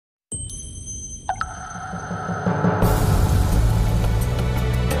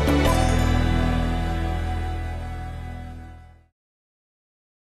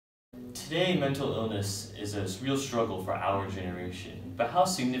Today, mental illness is a real struggle for our generation, but how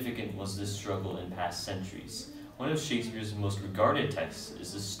significant was this struggle in past centuries? One of Shakespeare's most regarded texts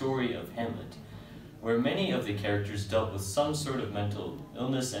is the story of Hamlet, where many of the characters dealt with some sort of mental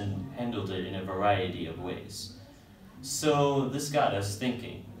illness and handled it in a variety of ways. So this got us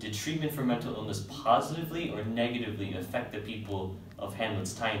thinking, did treatment for mental illness positively or negatively affect the people of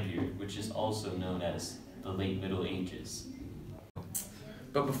Hamlet's time period, which is also known as the late Middle Ages?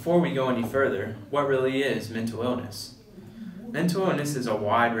 But before we go any further, what really is mental illness? Mental illness is a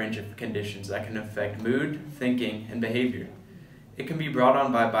wide range of conditions that can affect mood, thinking, and behavior. It can be brought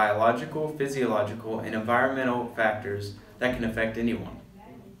on by biological, physiological, and environmental factors that can affect anyone.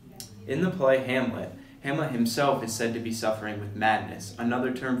 In the play Hamlet, Hamlet himself is said to be suffering with madness,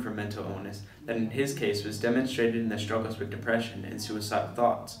 another term for mental illness that in his case was demonstrated in the struggles with depression and suicidal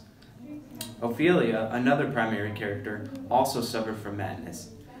thoughts. Ophelia, another primary character, also suffered from madness,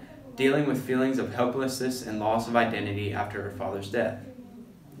 dealing with feelings of helplessness and loss of identity after her father's death.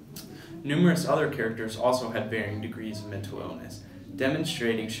 Numerous other characters also had varying degrees of mental illness,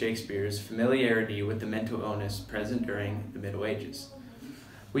 demonstrating Shakespeare's familiarity with the mental illness present during the Middle Ages.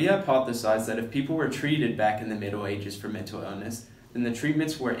 We hypothesize that if people were treated back in the Middle Ages for mental illness, then the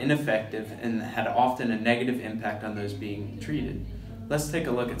treatments were ineffective and had often a negative impact on those being treated. Let's take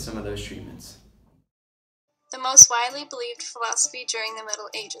a look at some of those treatments. The most widely believed philosophy during the Middle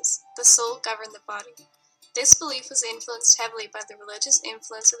Ages, the soul governed the body. This belief was influenced heavily by the religious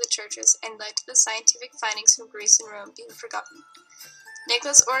influence of the churches and led to the scientific findings from Greece and Rome being forgotten.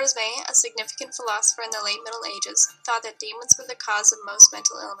 Nicholas Orisme, a significant philosopher in the late Middle Ages, thought that demons were the cause of most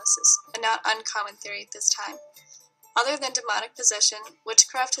mental illnesses, a not uncommon theory at this time. Other than demonic possession,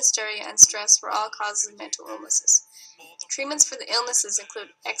 witchcraft, hysteria, and stress were all causes of mental illnesses. Treatments for the illnesses include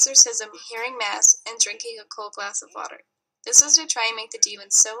exorcism, hearing mass, and drinking a cold glass of water. This was to try and make the demon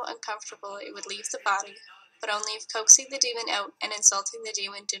so uncomfortable it would leave the body, but only if coaxing the demon out and insulting the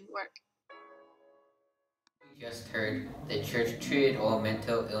demon didn't work. We just heard the church treated all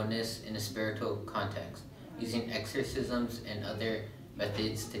mental illness in a spiritual context, using exorcisms and other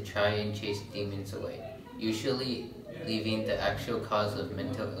methods to try and chase demons away, usually leaving the actual cause of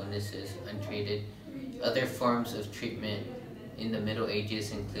mental illnesses untreated. Other forms of treatment in the Middle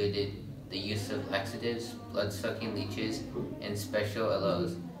Ages included the use of laxatives, blood-sucking leeches, and special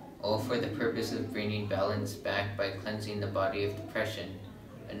aloes, all for the purpose of bringing balance back by cleansing the body of depression.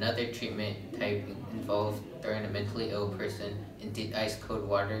 Another treatment type involved throwing a mentally ill person into ice-cold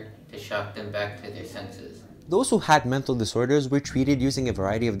water to shock them back to their senses. Those who had mental disorders were treated using a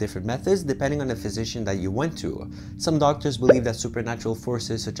variety of different methods depending on the physician that you went to. Some doctors believe that supernatural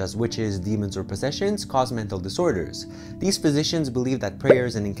forces such as witches, demons, or possessions cause mental disorders. These physicians believed that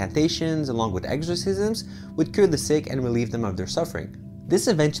prayers and incantations, along with exorcisms, would cure the sick and relieve them of their suffering. This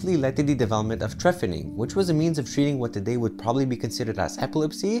eventually led to the development of trephining, which was a means of treating what today would probably be considered as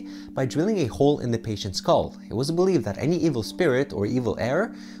epilepsy by drilling a hole in the patient's skull. It was believed that any evil spirit or evil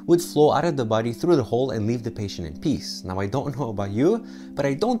air would flow out of the body through the hole and leave the patient in peace. Now, I don't know about you, but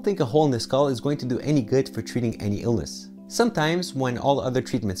I don't think a hole in the skull is going to do any good for treating any illness. Sometimes, when all other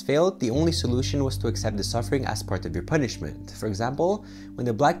treatments failed, the only solution was to accept the suffering as part of your punishment. For example, when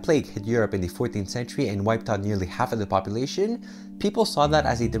the Black Plague hit Europe in the 14th century and wiped out nearly half of the population, people saw that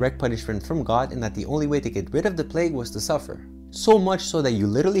as a direct punishment from God and that the only way to get rid of the plague was to suffer. So much so that you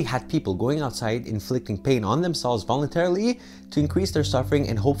literally had people going outside inflicting pain on themselves voluntarily to increase their suffering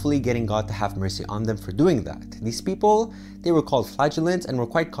and hopefully getting God to have mercy on them for doing that. These people, they were called flagellants and were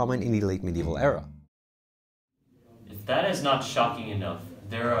quite common in the late medieval era. If that is not shocking enough,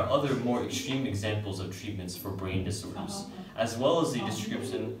 there are other more extreme examples of treatments for brain disorders, as well as the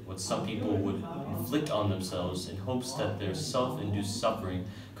description what some people would inflict on themselves in hopes that their self-induced suffering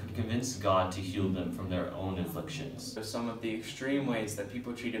could convince God to heal them from their own afflictions. So some of the extreme ways that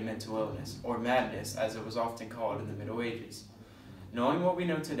people treated mental illness, or madness as it was often called in the Middle Ages. Knowing what we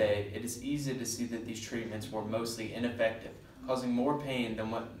know today, it is easy to see that these treatments were mostly ineffective, causing more pain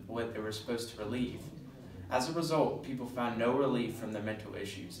than what they were supposed to relieve. As a result, people found no relief from their mental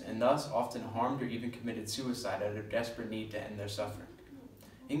issues, and thus often harmed or even committed suicide out of desperate need to end their suffering.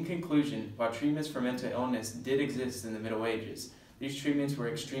 In conclusion, while treatments for mental illness did exist in the Middle Ages, these treatments were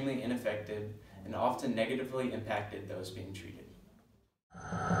extremely ineffective and often negatively impacted those being treated.